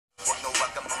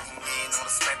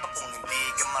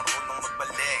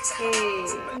Hey,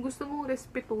 kung gusto mong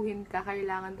respetuhin ka,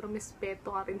 kailangan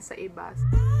rumespeto ka rin sa iba.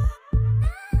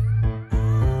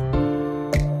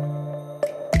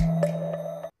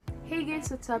 Hey guys,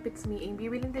 what's up? It's me,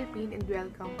 Babylyn Delfin, and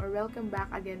welcome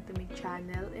back again to my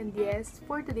channel. And yes,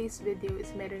 for today's video is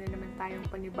meron na naman tayong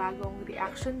panibagong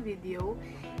reaction video.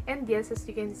 And yes, as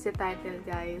you can see sa title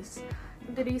guys,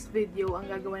 in today's video, ang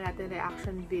gagawa natin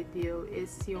reaction video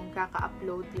is yung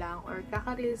kaka-upload lang or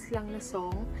kaka-release lang na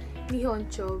song ni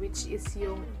Honcho, which is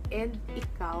yung And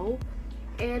Ikaw.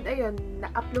 And ayun,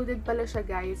 na-uploaded pala siya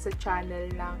guys sa channel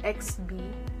ng XB,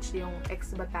 yung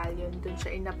Battalion, dun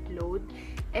siya in-upload.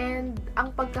 And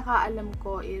ang pagkakaalam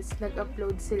ko is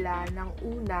nag-upload sila ng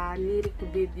una lyric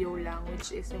video lang,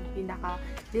 which is yung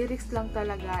pinaka-lyrics lang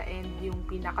talaga and yung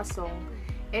pinaka-song.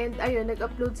 And ayun,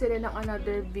 nag-upload sila ng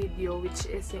another video which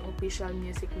is yung official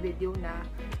music video na,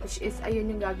 which is ayun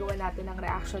yung gagawa natin ng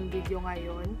reaction video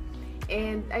ngayon.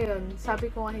 And ayun,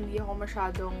 sabi ko nga hindi ako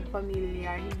masyadong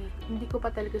familiar, hindi ko pa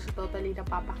talaga siya totally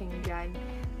napapakinggan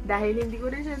dahil hindi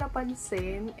ko rin siya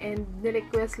napansin, and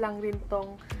nirequest lang rin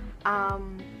tong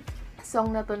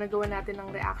song na to na gawa natin ng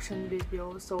reaction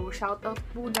video. So shoutout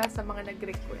muna sa mga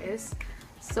nag-request.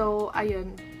 So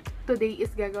ayun, today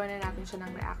is gagawa na natin siya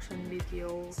ng reaction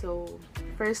video. So,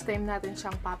 first time natin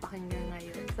siyang papakinggan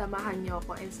ngayon. Samahan niyo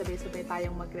ako and sabay-sabay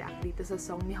tayong mag-react dito sa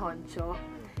song ni Honcho.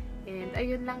 And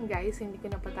ayun lang guys, hindi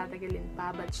ko na patatagalin pa.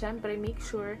 But syempre, make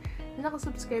sure na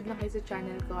nakasubscribe na kayo sa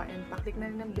channel ko and paklik na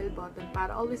rin ng bell button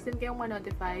para always din kayong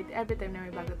ma-notified every time na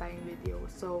may bago tayong video.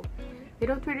 So,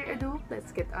 without further ado, let's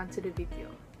get on to the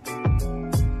video.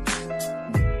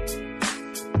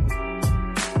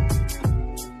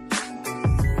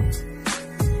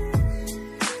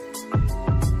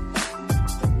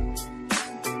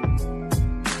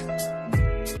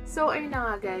 So, ayun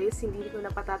na nga guys, hindi ko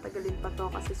na patatagalin pa to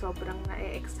kasi sobrang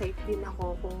na-excite din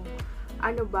ako kung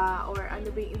ano ba or ano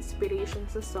ba yung inspiration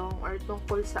sa song or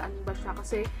tungkol saan ba siya.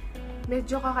 Kasi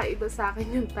medyo kakaiba sa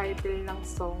akin yung title ng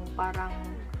song. Parang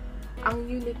ang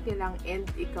unique nilang And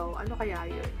Ikaw. Ano kaya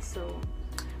yun? So,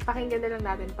 pakinggan na lang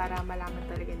natin para malaman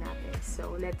talaga natin.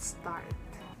 So, let's start.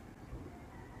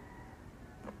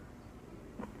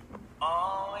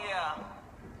 Oh yeah.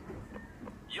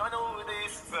 You know who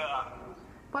this is?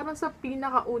 Parang sa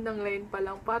pinakaunang line pa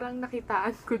lang, parang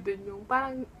nakitaan ko dun yung,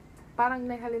 parang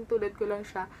nahalin tulad ko lang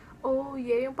siya. Oh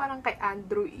yeah, yung parang kay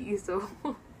Andrew Iso.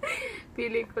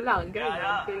 Feeling ko lang,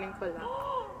 ganyan, feeling ko lang.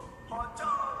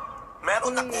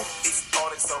 Meron akong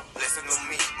story, so listen to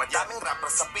me. Madaming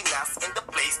rapper sa Pinas and the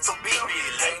place to be.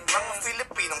 Mga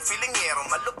Filipinong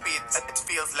filingero malupit, and it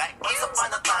feels like once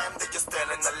upon a time they're just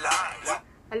telling a lie.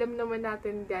 Alam naman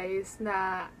natin guys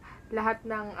na lahat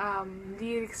ng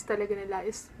lyrics talaga nila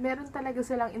is meron talaga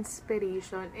silang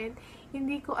inspiration, and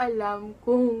hindi ko alam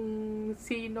kung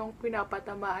sinong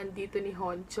pinapatamaan dito ni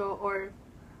Honcho or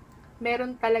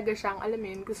meron talaga siyang, alam mo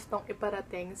yun, gustong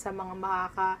iparating sa mga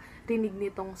makakarinig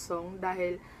nitong song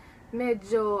dahil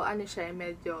medyo, ano siya,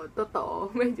 medyo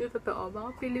totoo,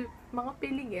 mga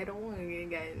pilingerong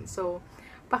ganyan. So,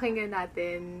 pakinggan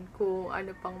natin kung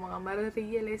ano pang mga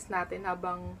marirealize natin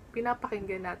habang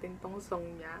pinapakinggan natin tong song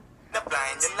niya. Na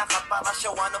blind, yung lakas para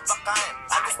siya one of a kind.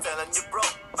 I'm just telling you bro,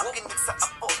 makinig sa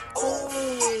apo. Oh,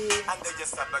 and they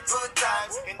just have a good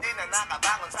time. Hindi na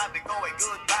nakabangon, sabi ko ay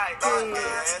goodbye.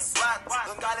 Guess what?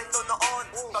 Doon galing to noon.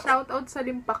 Shoutout sa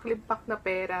limpak-limpak na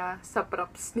pera sa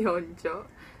props ni Honcho.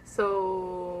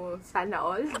 So, sana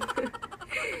all.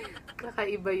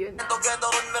 Kakaiba yun. Together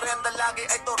on merienda lagi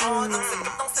ay turon. Ang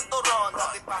sikip ng sinturon,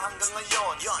 dati pa hanggang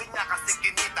ngayon. Di niya kasi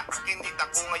kinita, ang kinita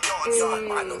ko ngayon.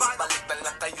 Paano balik na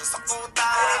lang tayo sa kuta?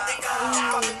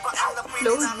 Bakit pa ang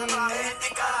napili na harap?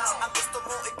 Ang gusto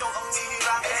mo, ikaw ang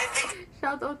hihirang.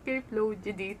 Shoutout kay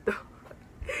Floji dito.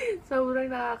 Sobrang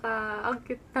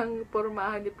nakakaangkit ng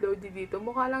pormahan ni Floji dito.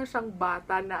 Mukha lang siyang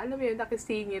bata na, alam mo yun,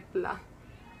 nakisingit lang.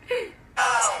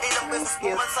 Ilang beses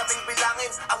mo man sabing bilangin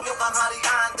ang iyong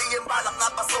kaharian, di yung balak na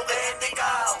pasukin.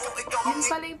 Yun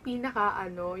pala yung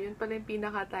yun pala yung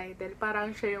pinaka-title.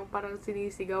 Parang siya yung parang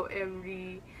sinisigaw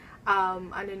every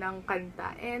ng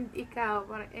kanta. And ikaw,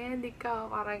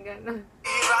 parang gano'n.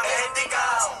 And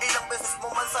ikaw, ilang beses mo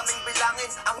man sabing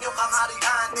bilangin ang iyong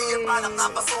kaharian, di yung balak na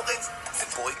pasukin. Si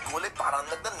Boy kulay parang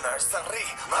nagna-nursery.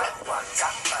 Maluwag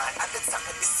kang man, agad sa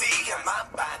katisiyan.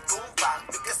 Mabad kung bang,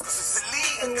 bigas ko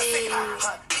sisilihan. Kasi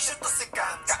issue to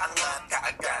sikat, kaangat,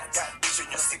 kaagad. Issue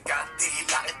nyo sikat,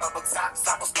 dihilain pabagsak,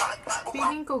 sapos pag.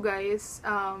 Feeling ko guys,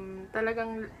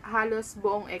 talagang halos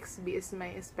buong XB is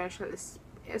may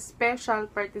special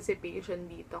participation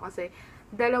dito kasi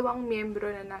dalawang miyembro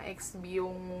na ng XB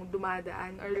yung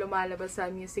dumadaan or lumalabas sa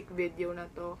music video na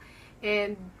to.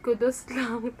 And kudos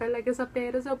lang talaga sa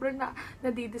pera. Sobrang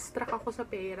nadidistract ako sa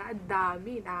pera. Ang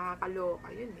dami. Nakakaloka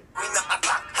yun eh.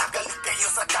 Galit kayo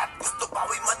sa gat, gusto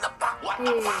bawi manapak.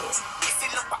 Easy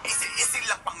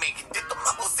lang pa, may hindi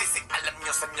tumabusisi. Alam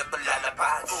nyo sa inyo to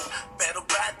lalabas. Pero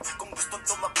Brad, kung gusto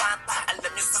tumapat, alam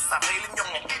nyo sa sarili nyo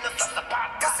hindi na sasapat.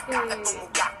 Kasi kahit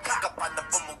bumugak ka, kapag na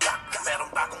bumugak ka, meron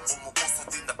bagong umuuso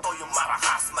din na to yung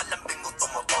marahas. Malambing o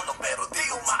tumutono, pero di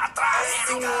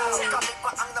umaatras. Kami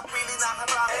pa ang napili na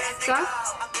harap. Kas?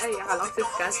 Ay, akala ko si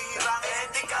Kas.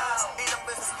 Ilang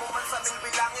beses mo man sa aming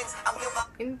bilangin ang iyong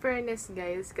In fairness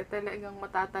guys, talagang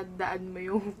matatandaan mo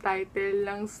yung title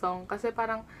ng song kasi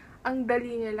parang ang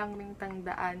dali niya lang ring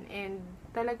tandaan and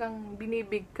talagang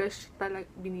binibigkas talaga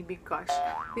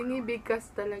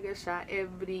siya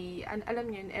every, alam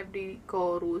niyo yun, every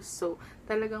chorus. So,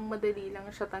 talagang madali lang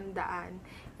siya tandaan.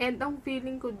 And ang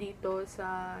feeling ko dito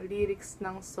sa lyrics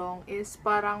ng song is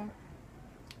parang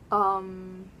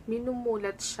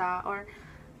minumulat siya, or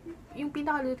yung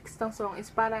pinaka-lyrics ng song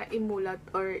is para imulat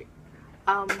or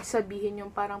sabihin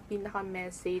yung parang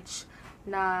pinaka-message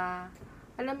na,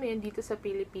 alam mo yun, dito sa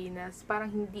Pilipinas,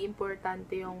 parang hindi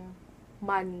importante yung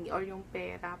money or yung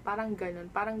pera. Parang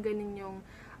ganun yung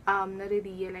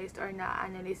nare-realize or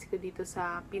na-analyze ko dito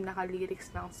sa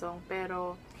pinaka-lyrics ng song.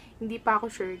 Pero, hindi pa ako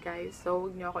sure guys. So,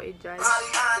 huwag nyo ako i-judge.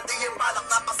 And ayun pala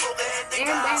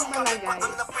guys,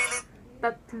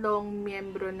 3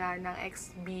 miyembro na ng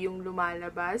XB yung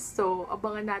lumalabas. So,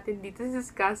 abangan natin dito si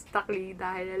Skastakli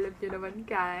dahil alam nyo naman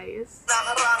guys.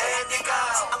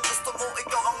 Ang gusto mo,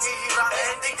 ikaw ang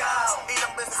hihirain.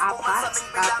 Ilang beses mo man sa aming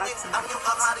bilangin ang iyong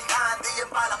kaharian. Di yan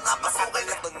balak napasukin.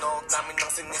 Natunog namin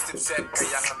ng sinisip-sip,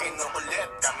 kaya nga kinukulit.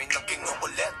 Kami nang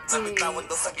kinukulit. Nabitawan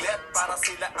daw saglit para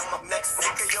sila ang mag-next. Di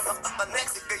kayo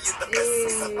makaka-next. Di kayo the best.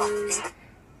 Isa pa, hindi.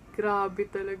 Grabe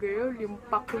talaga yun.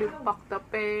 Limpak-limpak na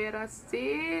pera,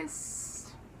 sis.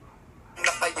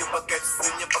 Na kayo bagets,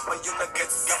 ninyo pa ba yung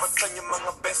nagets? Dapat sa inyo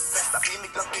mga best sex,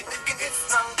 tahimik lang kinikigits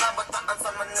ng kabataan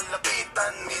sa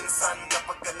manlalapitan. Minsan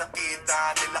kapag ka nakita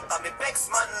nila kami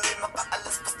pex man, lima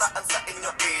kaalas pastaan sa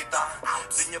inyo kita.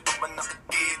 Sa inyo pa ba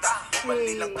nakikita?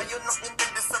 Umali lang kayo nang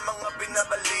intindi sa mga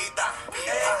binabalita.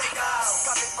 Ikaw,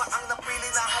 kami pa ang napili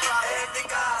na harap.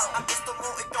 Ikaw, ang gusto mo,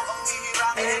 ikaw ang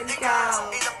hihirangin. Ikaw,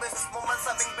 ilang beses mo man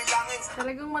sa aming bilangin.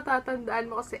 Talagang matatandaan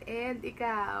mo kasi, and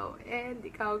ikaw,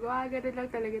 gawagano lang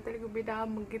talagang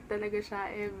binabanggit talaga siya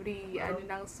every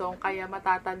ng song, kaya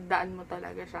matatandaan mo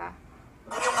talaga siya.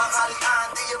 Yung kakalian,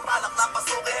 di yung balak na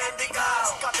pasukin. Ikaw,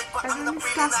 kami pa ang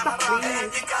napili na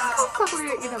harap. Ikaw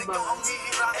yung inabang.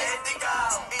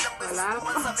 Wala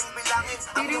pa.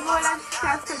 Pili mo lang si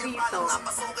Kasa dito.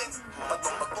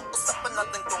 Patong pag-uusapan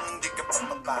natin kung hindi ka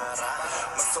papapara.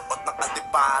 Magsuot ng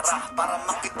adipara para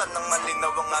makita ng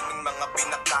malinaw ang aming mga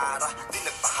pinakara. Di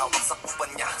nagpahawak sa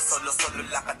kumpanya, solo-solo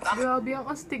lakad namin. Grabe, ang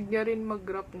astig niya rin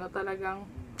mag-rap na talagang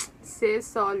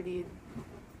solid.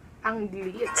 Ang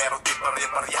lit. Pero di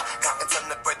parya-parya, kahit saan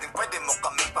na pwede mo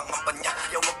kami pangampanya.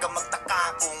 Huwag ka magtaka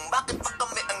kung bakit pa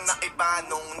kami ang naiba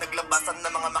nung naglabasan ng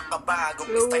mga makabagong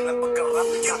style ng pagkarap.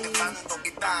 Kahit santo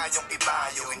kita yung iba,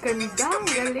 yung hindi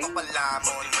kami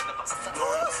nagpapalamon.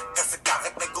 Kasi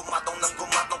kahit may gumatong ng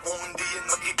gumatong, kung hindi yan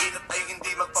mag-iinat ay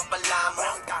hindi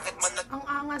magpapalamon. Kahit man ang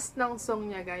angas ng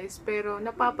song niya guys, pero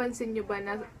napapansin nyo ba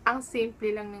na ang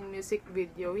simple lang ng music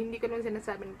video? Hindi ko naman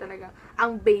sinasabi na talaga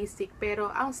ang basic, pero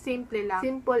ang simple lang.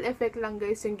 Simple effect lang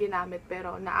guys yung ginamit,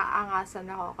 pero naaangasan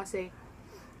ako kasi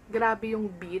grabe yung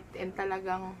beat and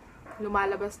talagang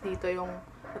lumalabas dito yung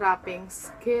rapping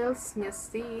skills niya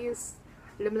sis.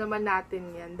 Alam naman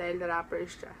natin yan dahil rapper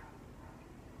siya.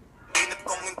 init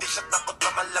kung hindi siya takot na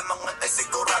malamangan ay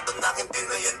sigurado na hindi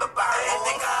na yan babae.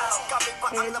 Ikaw, kami pa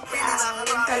ang napili na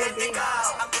harap. Ikaw,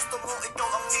 ang gusto mo, ikaw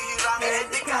ang hihirangin.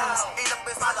 Ikaw, ilang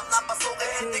beses balak na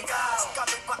pasukin. Ikaw,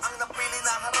 kami pa ang napili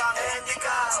na harap.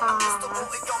 Ikaw, ang gusto mo,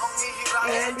 ikaw ang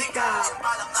hihirangin. Ikaw,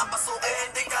 balak na pasukin.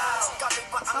 Ikaw, kami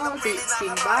pa ang napili na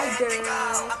harap.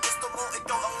 Ikaw, ang gusto mo,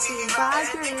 ikaw ang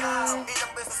hihirangin. Ikaw,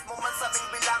 ilang beses mo man sa aming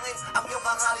bilangin ang iyong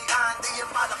kaharian. Di yan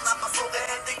balak na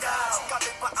pasukin. Ikaw,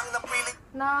 kami pa ang napili.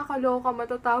 Nakakaloka,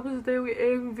 matatapos na yung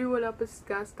MV, wala pa si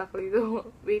Skastakli.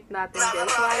 So, wait natin guys.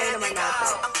 Wala naman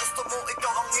natin. Ang gusto mo,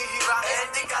 ikaw ang hihirain.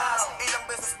 Ikaw, ilang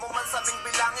beses mo man sa aming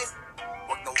bilangin.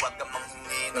 Huwag kang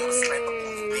manghingi ng respeto kung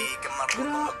hindi ka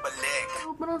marunong magbalik.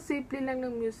 Sobrang simple lang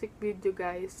ng music video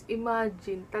guys.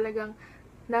 Imagine, talagang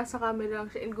nasa camera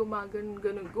lang siya and gumaganon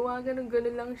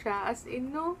lang siya. As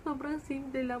in, no, sobrang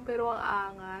simple lang pero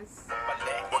ang angas.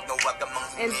 Huwag kang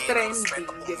manghingi and trending,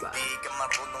 diba? Hindi ka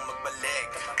marunong magbalik.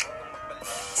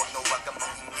 Huwag kang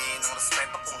manghingi ng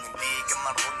respeto kung hindi ka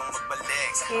marunong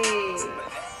magbalik. Hey.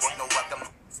 Huwag kang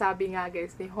sabi nga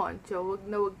guys ni Honcho,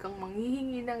 wag kang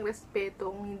manghihingi ng respeto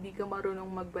kung hindi ka marunong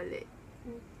magbalik.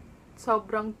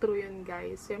 Sobrang true yun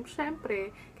guys.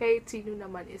 Siyempre, kahit sino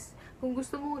naman is, kung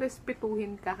gusto mong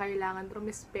respetuhin ka, kailangan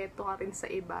rumespeto ka rin sa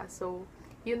iba. So,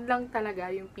 yun lang talaga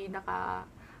yung pinaka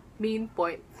main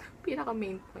point. Pinaka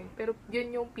main point. Pero yun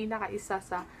yung pinaka isa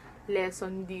sa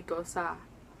lesson dito sa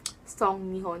song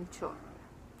ni Honcho.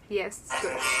 Yes,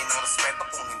 good. Hingi ng respeto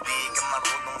kung hindi ka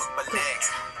marunong magbalik.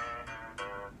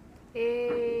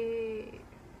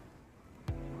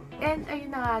 And ayun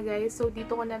na nga guys, so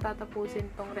dito ko natatapusin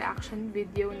tong reaction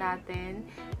video natin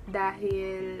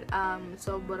dahil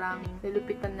sobrang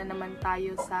nilupitan na naman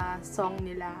tayo sa song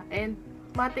nila. And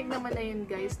matik naman na yun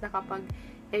guys na kapag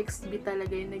XB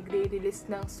talaga yung nagre-release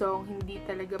ng song, hindi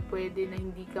talaga pwede na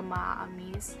hindi ka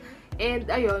maa-amaze. And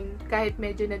ayun, kahit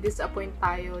medyo na-disappoint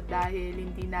tayo dahil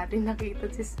hindi natin nakita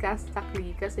si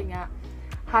Skastakli kasi nga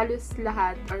halos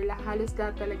lahat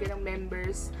talaga ng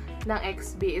members ng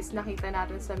XB is nakita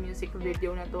natin sa music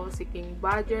video na to. Si King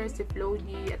Badger, si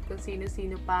Floji, at kung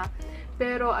sino-sino pa.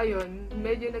 Pero ayun,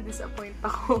 medyo na-disappoint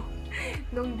ako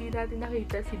nung di natin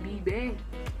nakita si Bibe.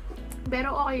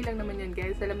 Pero okay lang naman yun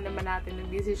guys. Alam naman natin nung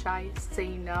busy siya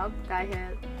Zainab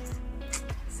dahil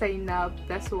Zainab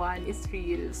plus 1 is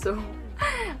real. So,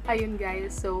 ayun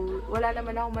guys. So, wala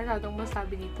naman ako masyadong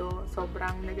masabi dito.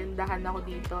 Sobrang nagandahan ako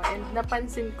dito. And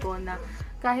napansin ko na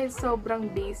kahit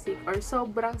sobrang basic or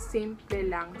sobrang simple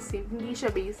lang, hindi siya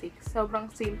basic,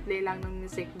 sobrang simple lang ng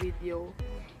music video,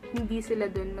 hindi sila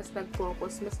dun mas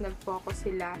nag-focus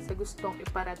sila sa gustong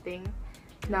iparating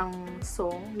ng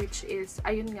song, which is,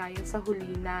 ayun nga, yung sa huli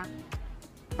na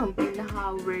ang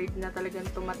pinaka-word na talagang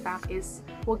tumatak is,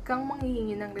 huwag kang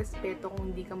manghihingi ng respeto kung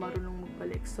hindi ka marunong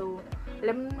magbalik. So,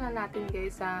 alam naman natin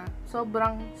guys,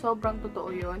 sobrang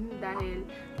totoo yun, dahil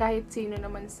kahit sino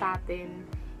naman sa atin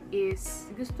is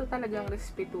gusto talagang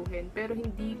respetuhin, pero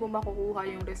hindi mo makukuha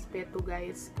yung respeto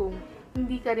guys kung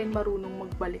hindi ka rin marunong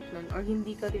magbalik nun or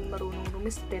hindi ka rin marunong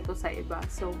rumespeto sa iba.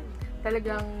 So,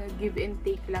 talagang give and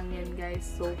take lang yan guys.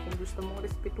 So, kung gusto mong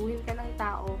respetuhin ka ng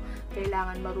tao,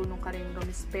 kailangan marunong ka rin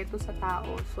rumespeto sa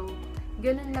tao. So,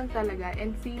 ganun lang talaga.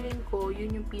 And feeling ko,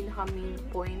 yun yung pinaka main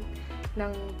point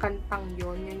ng kantang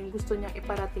yun. Yun yung gusto niyang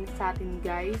iparating sa atin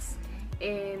guys.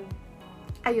 And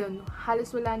ayun,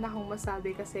 halos wala na akong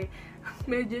masabi kasi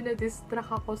medyo na-distract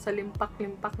ako sa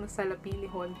limpak-limpak na salapi ni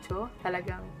Honcho.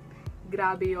 Talagang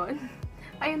grabe yon.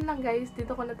 Ayun lang guys,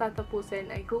 dito ko natatapusin.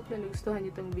 I hope na nagustuhan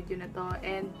niyo itong video na to.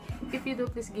 And if you do,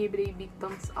 please give it a big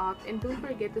thumbs up. And don't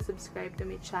forget to subscribe to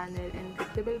my channel and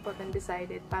click the bell button beside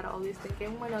it para always din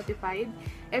kayong ma-notified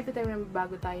every time na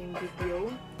bago tayong video.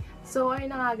 So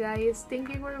ayun na nga guys, thank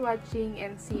you for watching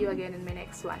and see you again in my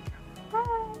next one.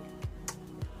 Bye!